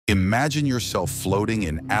Imagine yourself floating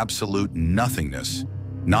in absolute nothingness.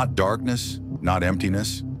 Not darkness, not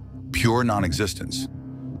emptiness, pure non-existence.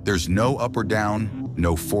 There's no up or down,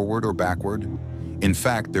 no forward or backward. In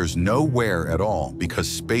fact, there's nowhere at all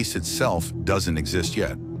because space itself doesn't exist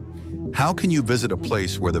yet. How can you visit a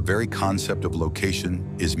place where the very concept of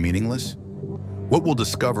location is meaningless? What we'll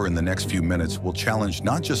discover in the next few minutes will challenge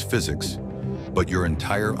not just physics, but your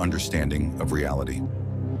entire understanding of reality.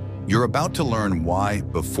 You're about to learn why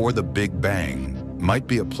Before the Big Bang might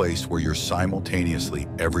be a place where you're simultaneously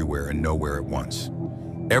everywhere and nowhere at once.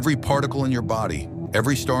 Every particle in your body,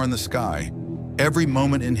 every star in the sky, every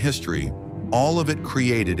moment in history, all of it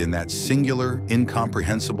created in that singular,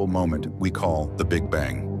 incomprehensible moment we call the Big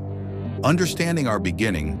Bang. Understanding our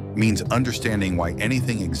beginning means understanding why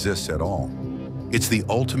anything exists at all. It's the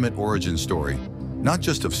ultimate origin story, not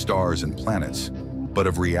just of stars and planets, but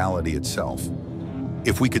of reality itself.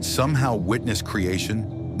 If we could somehow witness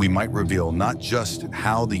creation, we might reveal not just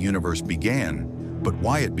how the universe began, but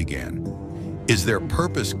why it began. Is there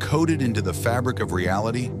purpose coded into the fabric of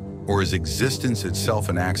reality, or is existence itself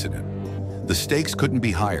an accident? The stakes couldn't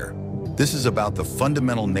be higher. This is about the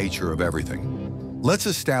fundamental nature of everything. Let's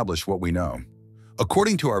establish what we know.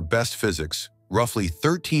 According to our best physics, roughly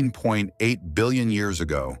 13.8 billion years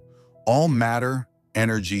ago, all matter,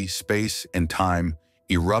 energy, space, and time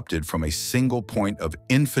erupted from a single point of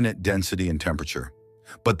infinite density and temperature.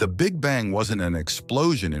 But the Big Bang wasn't an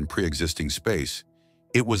explosion in pre-existing space.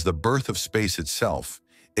 It was the birth of space itself,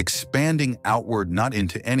 expanding outward not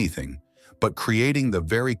into anything, but creating the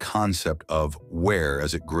very concept of where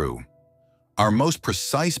as it grew. Our most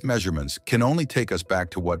precise measurements can only take us back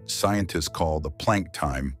to what scientists call the Planck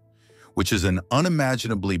time, which is an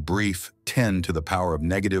unimaginably brief 10 to the power of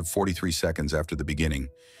negative 43 seconds after the beginning,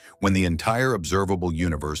 when the entire observable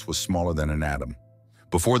universe was smaller than an atom.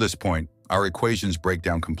 Before this point, our equations break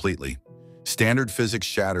down completely. Standard physics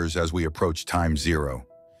shatters as we approach time zero.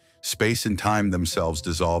 Space and time themselves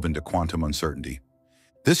dissolve into quantum uncertainty.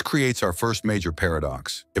 This creates our first major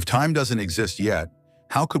paradox. If time doesn't exist yet,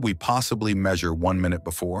 how could we possibly measure 1 minute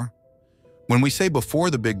before? When we say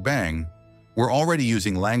before the Big Bang, we're already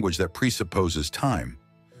using language that presupposes time.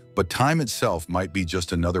 But time itself might be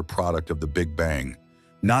just another product of the Big Bang,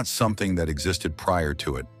 not something that existed prior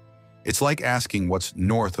to it. It's like asking what's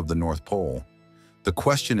north of the North Pole. The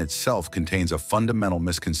question itself contains a fundamental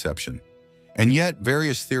misconception. And yet,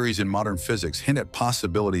 various theories in modern physics hint at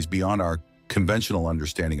possibilities beyond our conventional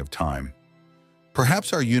understanding of time.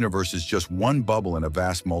 Perhaps our universe is just one bubble in a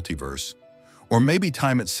vast multiverse, or maybe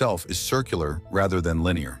time itself is circular rather than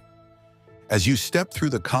linear. As you step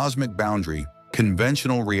through the cosmic boundary,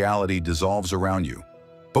 conventional reality dissolves around you.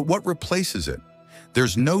 But what replaces it?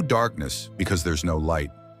 There's no darkness because there's no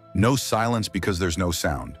light, no silence because there's no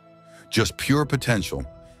sound. Just pure potential,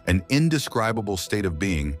 an indescribable state of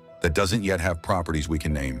being that doesn't yet have properties we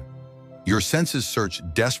can name. Your senses search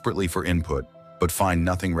desperately for input, but find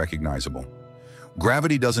nothing recognizable.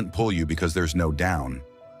 Gravity doesn't pull you because there's no down.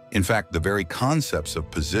 In fact, the very concepts of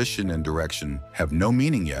position and direction have no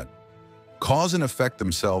meaning yet. Cause and effect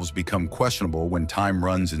themselves become questionable when time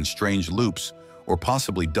runs in strange loops or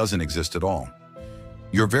possibly doesn't exist at all.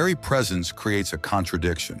 Your very presence creates a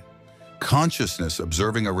contradiction. Consciousness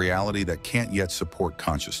observing a reality that can't yet support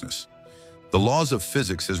consciousness. The laws of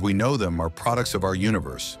physics as we know them are products of our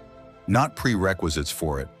universe, not prerequisites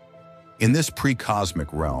for it. In this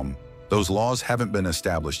pre-cosmic realm, those laws haven't been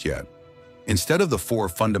established yet. Instead of the four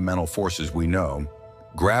fundamental forces we know,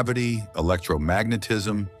 gravity,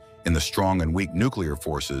 electromagnetism, and the strong and weak nuclear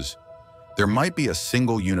forces, there might be a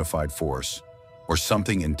single unified force, or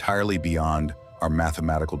something entirely beyond our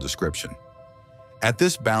mathematical description. At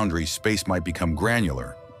this boundary, space might become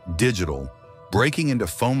granular, digital, breaking into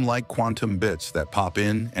foam-like quantum bits that pop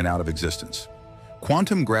in and out of existence.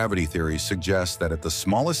 Quantum gravity theory suggests that at the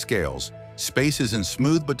smallest scales, space isn't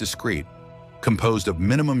smooth but discrete, composed of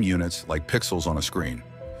minimum units like pixels on a screen.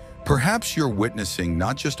 Perhaps you're witnessing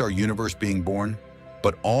not just our universe being born,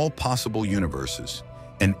 but all possible universes,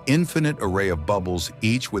 an infinite array of bubbles,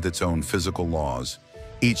 each with its own physical laws,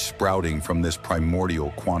 each sprouting from this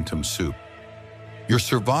primordial quantum soup. Your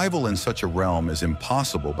survival in such a realm is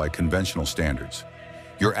impossible by conventional standards.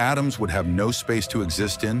 Your atoms would have no space to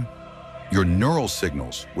exist in. Your neural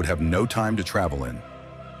signals would have no time to travel in.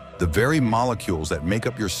 The very molecules that make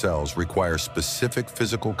up your cells require specific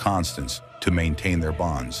physical constants to maintain their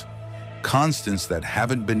bonds, constants that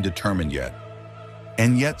haven't been determined yet.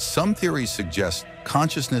 And yet, some theories suggest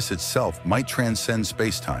consciousness itself might transcend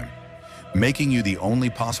space-time, making you the only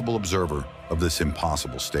possible observer of this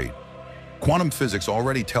impossible state. Quantum physics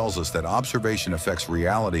already tells us that observation affects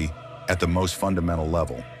reality at the most fundamental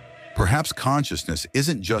level. Perhaps consciousness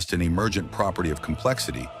isn't just an emergent property of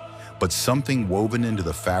complexity, but something woven into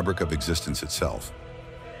the fabric of existence itself.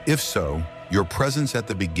 If so, your presence at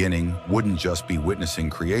the beginning wouldn't just be witnessing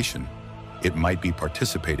creation, it might be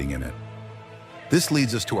participating in it. This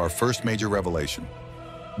leads us to our first major revelation.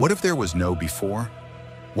 What if there was no before?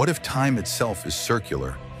 What if time itself is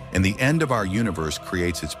circular, and the end of our universe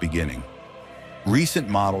creates its beginning? Recent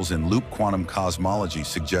models in loop quantum cosmology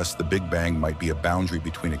suggest the Big Bang might be a boundary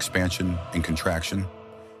between expansion and contraction.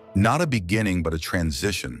 Not a beginning, but a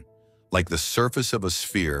transition, like the surface of a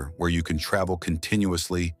sphere where you can travel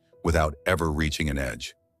continuously without ever reaching an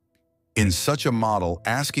edge. In such a model,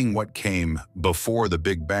 asking what came before the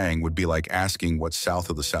Big Bang would be like asking what's south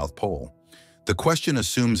of the South Pole. The question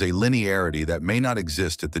assumes a linearity that may not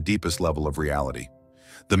exist at the deepest level of reality.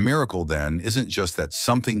 The miracle, then, isn't just that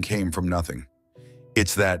something came from nothing.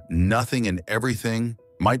 It's that nothing and everything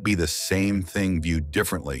might be the same thing viewed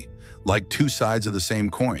differently, like two sides of the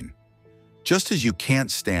same coin. Just as you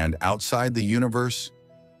can't stand outside the universe,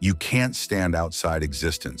 you can't stand outside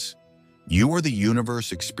existence. You are the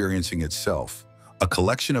universe experiencing itself, a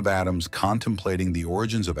collection of atoms contemplating the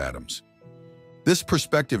origins of atoms. This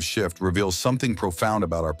perspective shift reveals something profound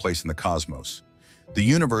about our place in the cosmos. The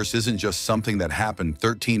universe isn't just something that happened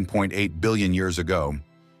 13.8 billion years ago.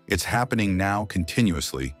 It's happening now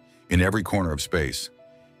continuously, in every corner of space.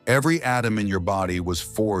 Every atom in your body was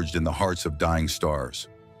forged in the hearts of dying stars,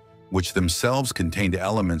 which themselves contained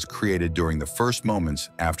elements created during the first moments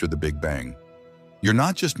after the Big Bang. You're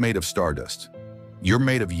not just made of stardust, you're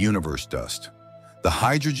made of universe dust. The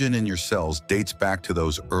hydrogen in your cells dates back to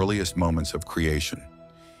those earliest moments of creation.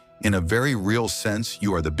 In a very real sense,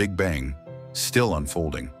 you are the Big Bang, still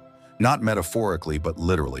unfolding. Not metaphorically, but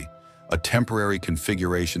literally. A temporary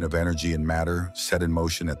configuration of energy and matter set in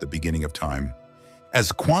motion at the beginning of time.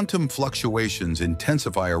 As quantum fluctuations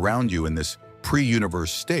intensify around you in this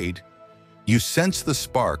pre-universe state, you sense the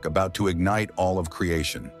spark about to ignite all of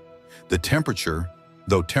creation. The temperature,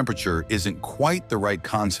 though temperature isn't quite the right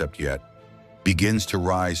concept yet, begins to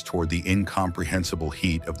rise toward the incomprehensible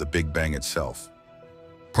heat of the Big Bang itself.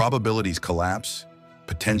 Probabilities collapse,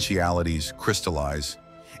 potentialities crystallize,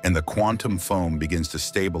 and the quantum foam begins to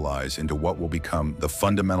stabilize into what will become the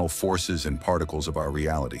fundamental forces and particles of our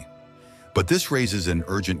reality. But this raises an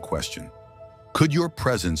urgent question. Could your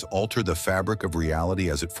presence alter the fabric of reality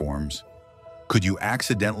as it forms? Could you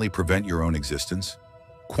accidentally prevent your own existence?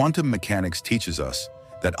 Quantum mechanics teaches us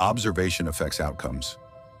that observation affects outcomes,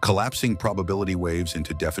 collapsing probability waves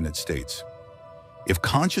into definite states. If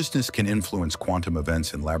consciousness can influence quantum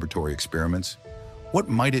events in laboratory experiments, what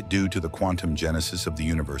might it do to the quantum genesis of the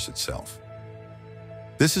universe itself?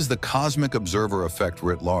 This is the cosmic observer effect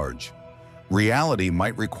writ large. Reality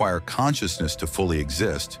might require consciousness to fully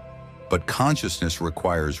exist, but consciousness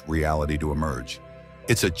requires reality to emerge.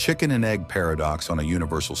 It's a chicken and egg paradox on a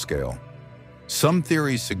universal scale. Some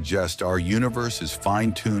theories suggest our universe is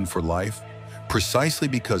fine-tuned for life precisely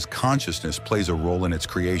because consciousness plays a role in its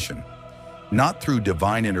creation, not through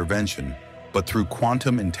divine intervention, but through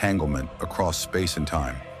quantum entanglement across space and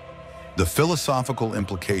time. The philosophical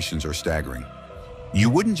implications are staggering. You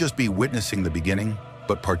wouldn't just be witnessing the beginning,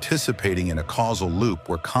 but participating in a causal loop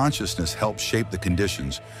where consciousness helps shape the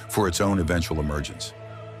conditions for its own eventual emergence.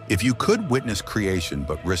 If you could witness creation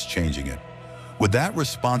but risk changing it, would that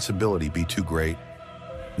responsibility be too great?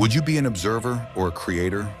 Would you be an observer or a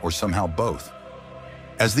creator or somehow both?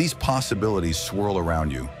 As these possibilities swirl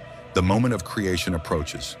around you, the moment of creation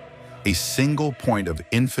approaches. A single point of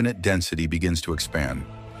infinite density begins to expand,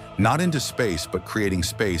 not into space, but creating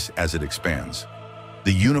space as it expands.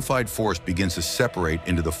 The unified force begins to separate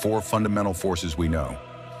into the four fundamental forces we know.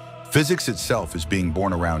 Physics itself is being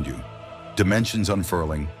born around you, dimensions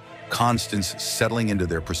unfurling, constants settling into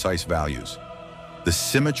their precise values. The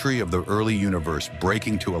symmetry of the early universe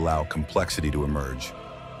breaking to allow complexity to emerge.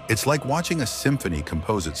 It's like watching a symphony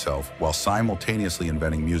compose itself while simultaneously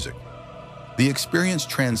inventing music. The experience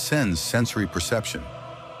transcends sensory perception.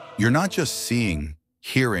 You're not just seeing,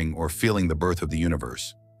 hearing, or feeling the birth of the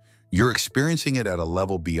universe. You're experiencing it at a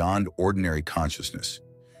level beyond ordinary consciousness.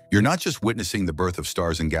 You're not just witnessing the birth of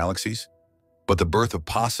stars and galaxies, but the birth of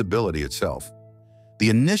possibility itself. The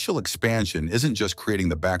initial expansion isn't just creating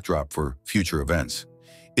the backdrop for future events.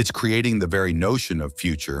 It's creating the very notion of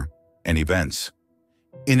future and events.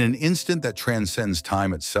 In an instant that transcends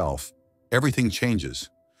time itself, everything changes.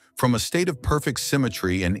 From a state of perfect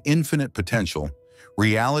symmetry and infinite potential,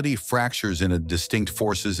 reality fractures into distinct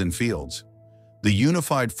forces and fields. The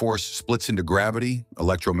unified force splits into gravity,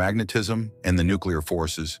 electromagnetism, and the nuclear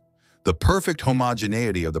forces, The perfect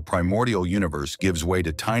homogeneity of the primordial universe gives way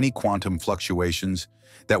to tiny quantum fluctuations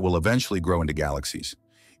that will eventually grow into galaxies.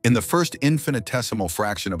 In the first infinitesimal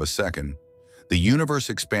fraction of a second, the universe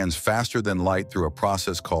expands faster than light through a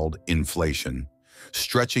process called inflation,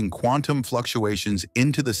 stretching quantum fluctuations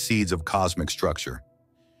into the seeds of cosmic structure.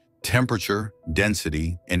 Temperature,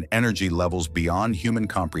 density, and energy levels beyond human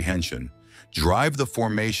comprehension drive the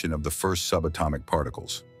formation of the first subatomic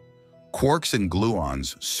particles. Quarks and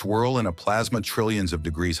gluons swirl in a plasma trillions of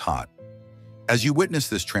degrees hot. As you witness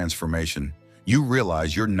this transformation, you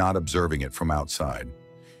realize you're not observing it from outside.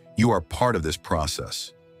 You are part of this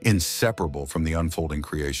process, inseparable from the unfolding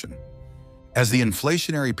creation. As the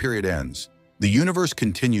inflationary period ends, the universe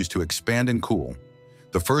continues to expand and cool.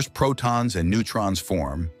 The first protons and neutrons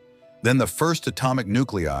form, then the first atomic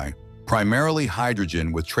nuclei, primarily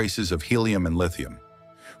hydrogen with traces of helium and lithium.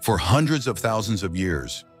 For hundreds of thousands of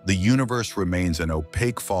years, the universe remains an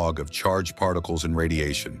opaque fog of charged particles and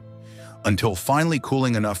radiation, until finally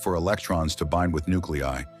cooling enough for electrons to bind with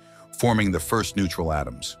nuclei, forming the first neutral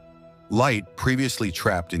atoms. Light, previously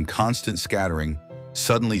trapped in constant scattering,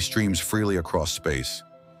 suddenly streams freely across space.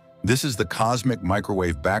 This is the cosmic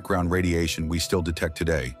microwave background radiation we still detect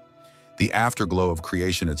today, the afterglow of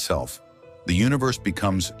creation itself. The universe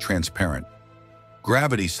becomes transparent.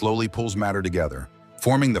 Gravity slowly pulls matter together,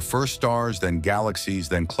 forming the first stars, then galaxies,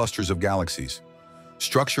 then clusters of galaxies.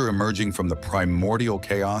 Structure emerging from the primordial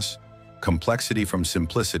chaos, complexity from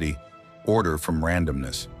simplicity, order from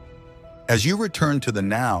randomness. As you return to the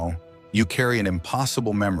now, you carry an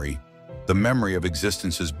impossible memory, the memory of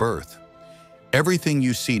existence's birth. Everything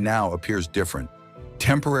you see now appears different,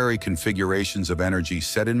 temporary configurations of energy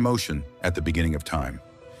set in motion at the beginning of time.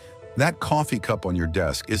 That coffee cup on your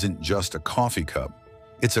desk isn't just a coffee cup.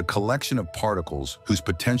 It's a collection of particles whose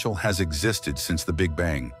potential has existed since the Big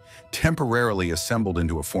Bang, temporarily assembled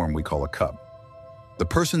into a form we call a cup. The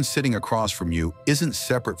person sitting across from you isn't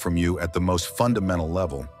separate from you at the most fundamental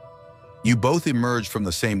level. You both emerge from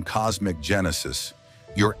the same cosmic genesis,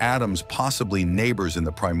 your atoms possibly neighbors in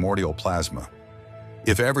the primordial plasma.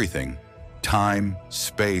 If everything, time,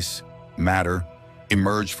 space, matter,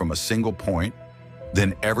 emerge from a single point,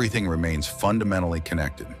 then everything remains fundamentally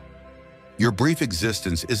connected. Your brief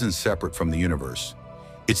existence isn't separate from the universe.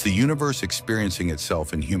 It's the universe experiencing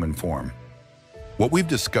itself in human form. What we've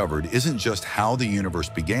discovered isn't just how the universe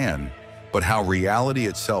began, but how reality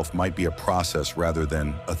itself might be a process rather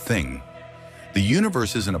than a thing. The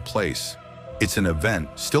universe isn't a place, it's an event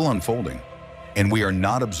still unfolding. And we are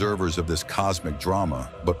not observers of this cosmic drama,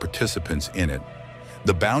 but participants in it.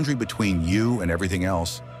 The boundary between you and everything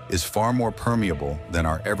else is far more permeable than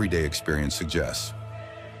our everyday experience suggests.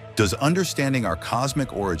 Does understanding our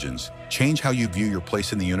cosmic origins change how you view your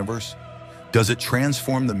place in the universe? Does it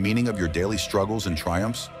transform the meaning of your daily struggles and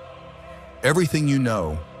triumphs? Everything you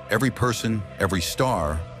know, every person, every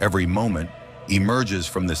star, every moment, emerges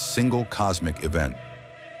from this single cosmic event.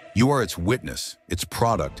 You are its witness, its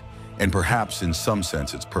product, and perhaps in some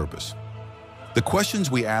sense its purpose. The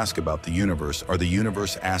questions we ask about the universe are the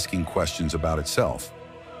universe asking questions about itself.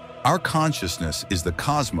 Our consciousness is the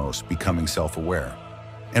cosmos becoming self-aware.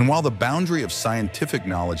 And while the boundary of scientific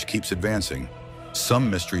knowledge keeps advancing, some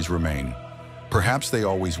mysteries remain. Perhaps they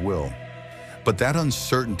always will. But that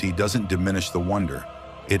uncertainty doesn't diminish the wonder,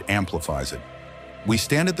 it amplifies it. We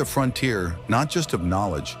stand at the frontier not just of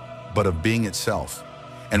knowledge, but of being itself.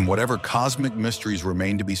 And whatever cosmic mysteries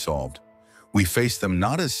remain to be solved, we face them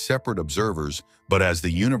not as separate observers, but as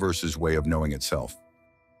the universe's way of knowing itself.